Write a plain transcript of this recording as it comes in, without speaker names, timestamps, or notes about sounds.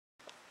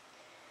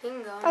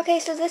Okay,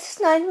 so this is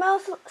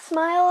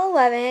Smile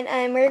 11,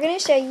 and we're going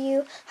to show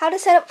you how to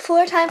set up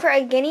floor time for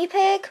a guinea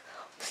pig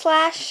 /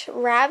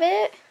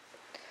 rabbit.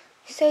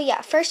 So yeah,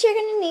 first you're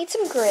going to need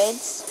some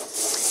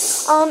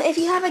grids. If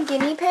you have a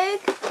guinea pig,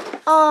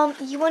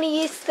 you want to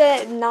use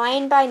the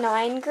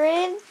 9x9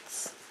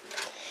 grids.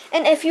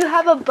 And if you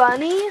have a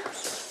bunny,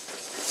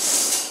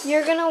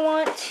 you're going to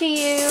want to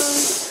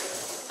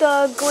use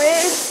the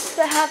grids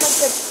that have like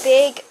the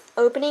big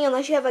opening,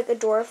 unless you have like a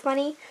dwarf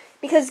bunny.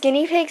 Because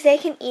guinea pigs, they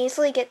can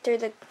easily get through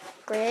the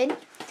grid.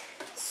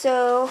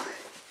 So,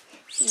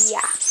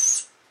 yeah.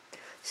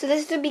 So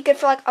this would be good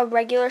for like a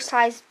regular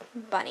sized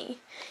bunny.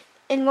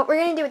 And what we're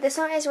going to do with this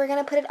one is we're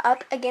going to put it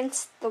up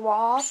against the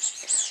wall.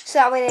 So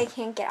that way they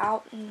can't get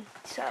out. And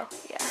so,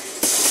 yeah.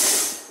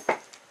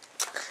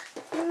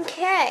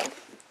 Okay.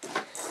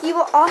 You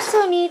will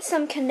also need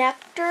some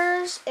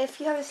connectors. If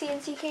you have a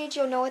CNC cage,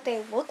 you'll know what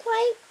they look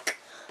like.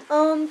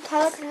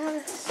 Tyler, can I have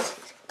a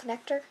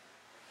connector?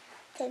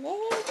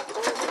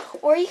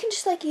 Or you can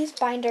just like use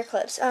binder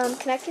clips.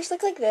 Connectors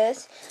look like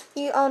this.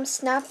 You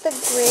snap the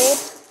grid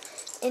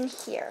in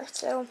here.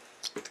 So,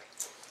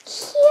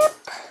 yep.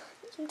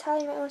 Tyler,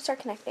 you might want to start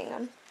connecting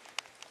them.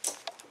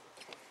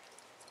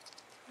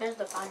 There's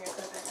the binder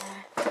clip right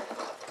there.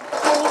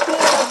 And you can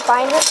use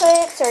binder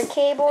clips or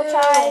cable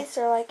ties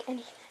or like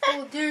anything.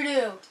 Oh,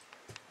 doo-doo.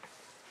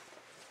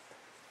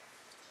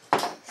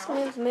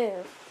 Smooth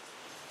move.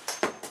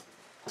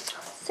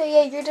 So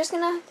yeah, you're just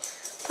gonna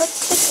put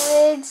the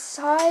grids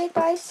side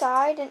by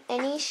side in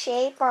any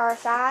shape or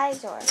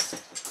size, or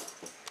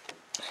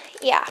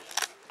yeah.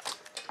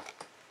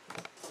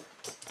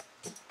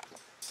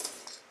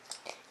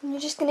 And you're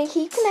just gonna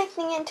keep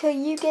connecting it until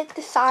you get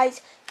the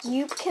size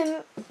you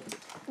can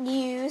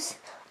use.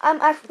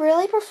 I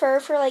really prefer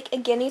for like a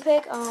guinea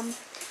pig, a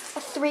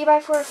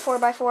 3x4,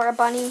 4x4, a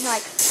bunny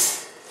like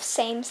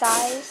same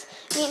size.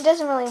 I mean, it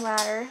doesn't really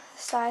matter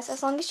size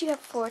as long as you have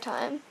floor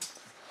time.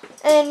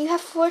 And you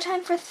have floor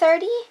time for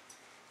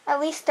at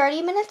least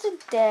 30 minutes a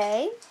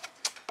day.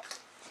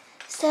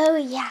 So,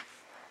 yeah.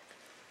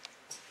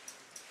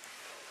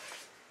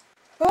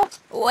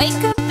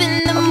 Wake up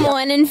in the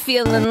morning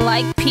feeling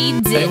like P.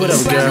 Diddy. Hey, what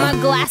up, grab girl? my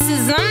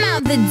glasses, I'm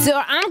out the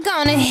door. I'm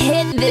gonna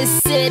hit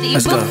this city.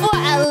 Let's go. Before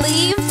I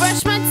leave,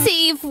 brush my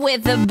teeth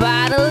with a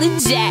bottle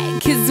of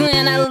Jack. Cause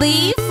when I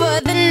leave for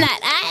the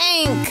night,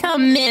 I ain't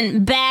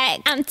coming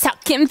back. I'm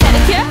talking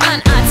pedicure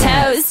on our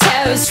toes,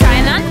 toes.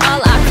 Trying on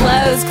all our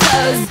clothes,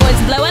 clothes.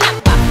 Boys blowing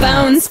up our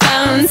phones,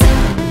 phones.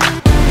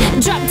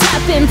 Drop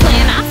top and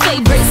playing our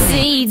favorite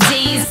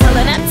CDs.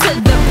 Pulling up to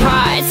the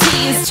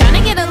parties, trying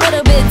to get a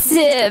little bit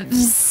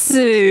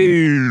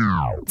tipsy.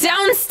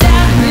 Don't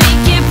stop,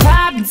 make it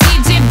pop.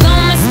 DJ, blow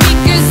my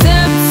speakers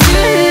up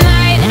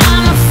tonight.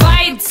 I'ma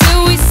fight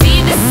till we see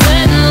the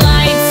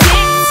sunlight.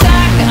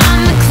 Tick-tock on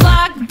the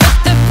clock, but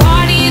the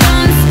party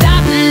don't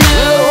stop,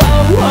 no.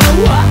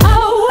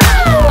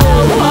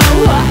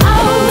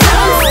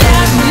 Don't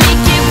stop,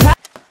 make it pop.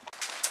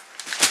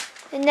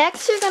 And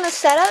next you're going to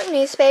set up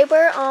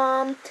newspaper,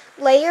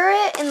 layer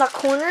it in the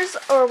corners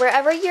or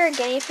wherever your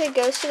guinea pig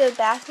goes to the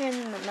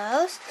bathroom the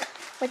most.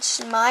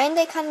 Which mine,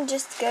 they kind of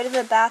just go to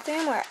the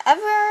bathroom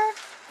wherever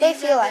they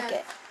feel like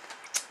it.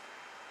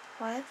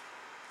 What?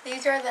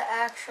 These are the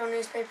actual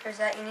newspapers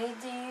that you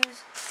need to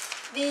use.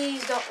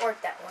 These don't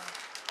work that well.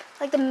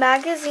 Like the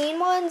magazine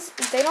ones,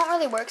 they don't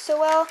really work so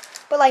well.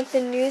 But like the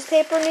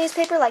newspaper,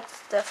 like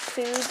the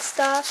food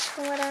stuff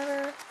or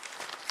whatever.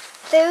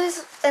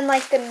 Those and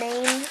like the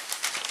main,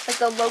 like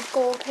the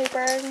local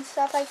papers and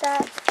stuff like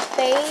that,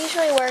 they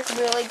usually work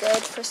really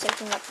good for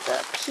soaking up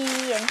the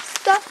pee and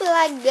stuff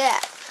like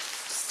that.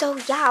 So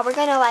yeah, we're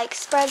gonna like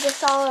spread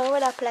this all over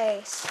the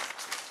place.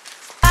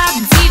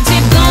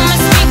 DJ, blow my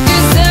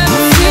speakers up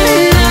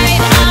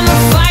tonight. I'ma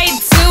fight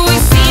till we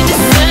see the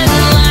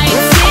sunlight.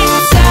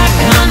 Tick-tock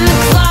on the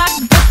clock,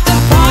 but the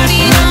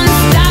party don't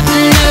stop,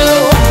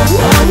 no.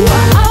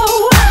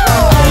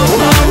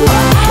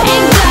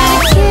 Ain't got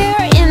a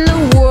care in the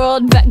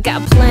world, but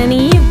got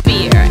plenty of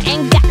beer.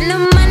 Ain't got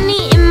no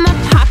money in my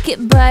pocket,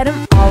 but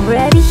I'm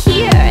already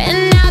here.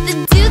 And now the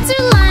dudes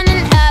are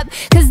lining up,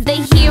 cause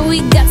they hear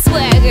we got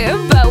swagger.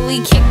 But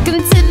we kick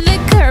them to the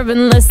curb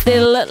unless they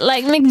look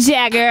like Mick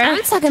Jagger.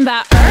 I'm talking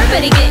about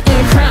everybody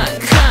getting crunk,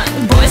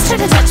 crunk. Boys try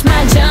to touch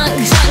my junk,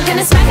 junk.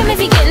 Gonna smack him if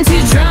he getting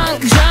too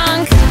drunk,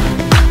 drunk.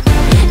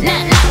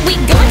 Nah, nah, we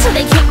go until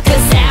they kick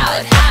us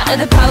out, out.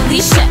 The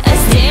police shut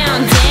us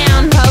down,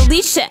 down.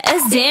 Police shut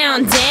us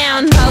down,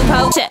 down.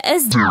 Po-po shut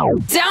us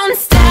down. Don't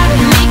stop,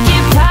 make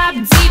it pop.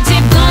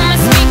 DJ, blow my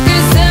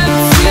speakers up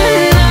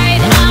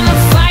tonight. I'ma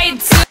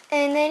fight.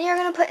 And then you're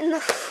gonna put in the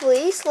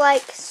fleece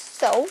like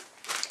so.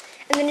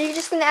 And then you're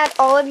just going to add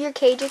all of your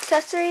cage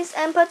accessories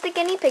and put the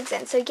guinea pigs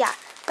in. So yeah,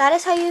 that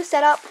is how you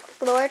set up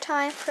floor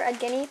time for a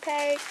guinea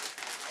pig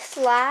 /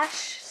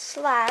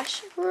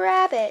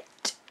 rabbit.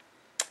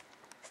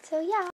 So yeah.